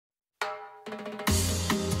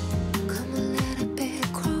Come a little bit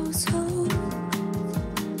closer.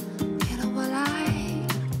 You know what I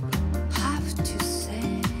have to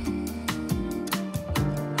say.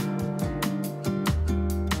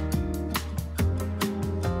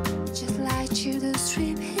 Just like you to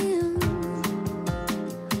strip him.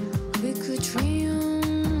 We could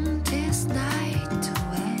dream this night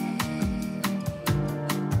away.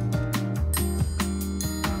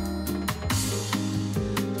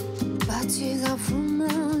 But you got from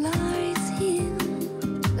the lights in.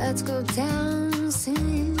 Let's go dancing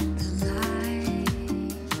in the light.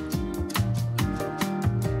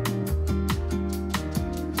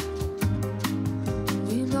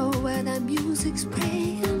 We know where that music's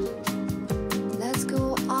playing. Let's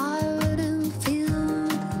go out and feel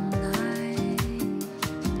the night.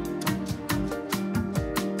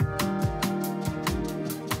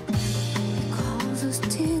 Because I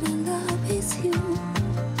still in love with you.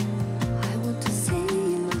 I want to see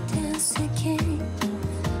you dance again.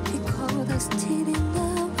 Because I still in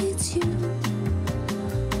love with you.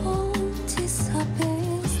 Oh, this is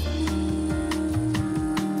best me.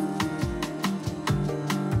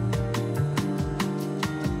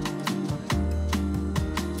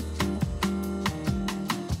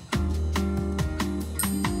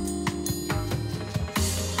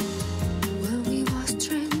 When we were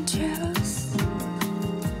strangers,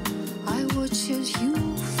 I would choose you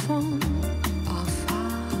from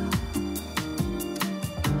afar.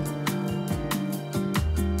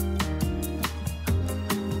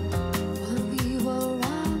 When we were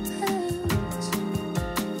robbers,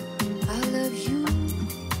 I love you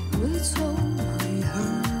with all my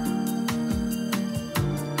heart.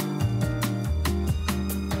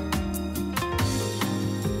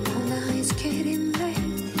 Now it's getting late,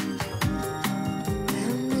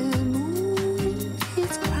 and the moon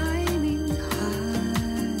is climbing high.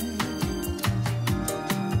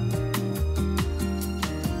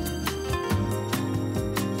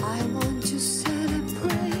 I want to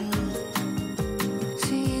celebrate,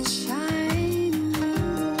 seeing shine in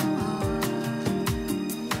your eyes.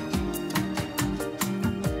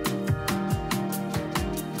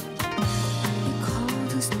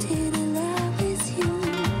 Because I'm still in love with you.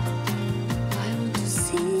 I want to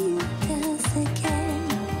see you dance again.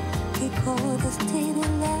 Because I'm still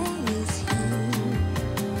in love with you.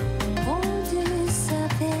 All this is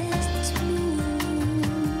best to me.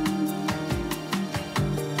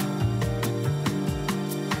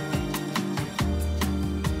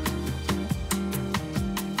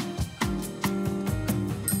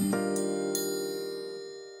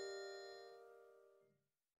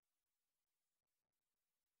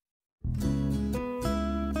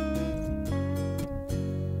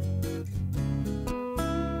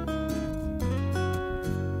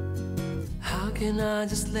 How can I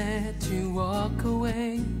just let you walk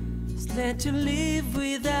away? Just let you live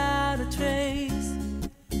without a trace.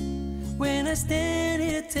 When I stand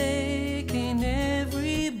here taking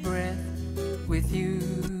every breath with you.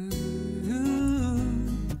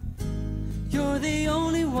 You're the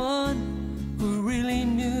only one who really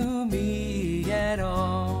knew me at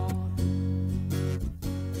all.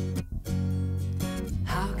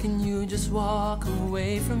 How can you just walk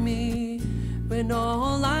away from me when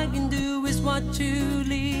all I can do is watch you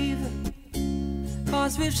leave?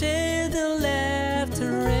 'Cause we've shared the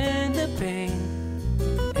laughter and the pain,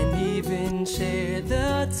 and even shared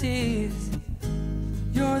the tears.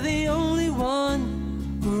 You're the only one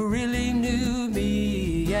who really knew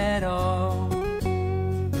me at all.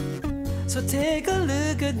 So take a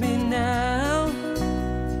look at me now,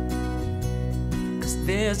 'cause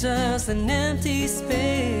there's just an empty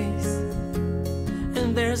space,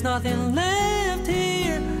 and there's nothing left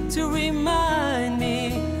here to remind me.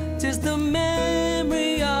 Just the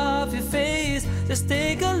memory of your face. Just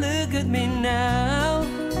take a look at me now,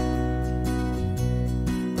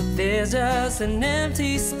 but there's just an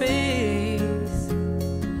empty space,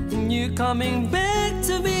 and you coming back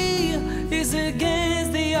to me is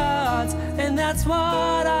against the odds, and that's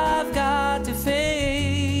what I've got to face.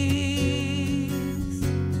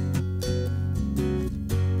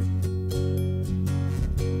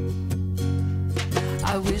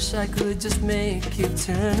 I wish I could just make you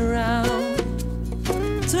turn around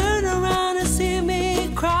and see me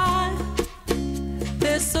cry.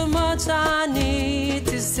 There's so much I need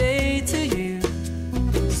to say to you,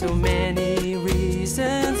 so many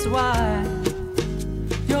reasons why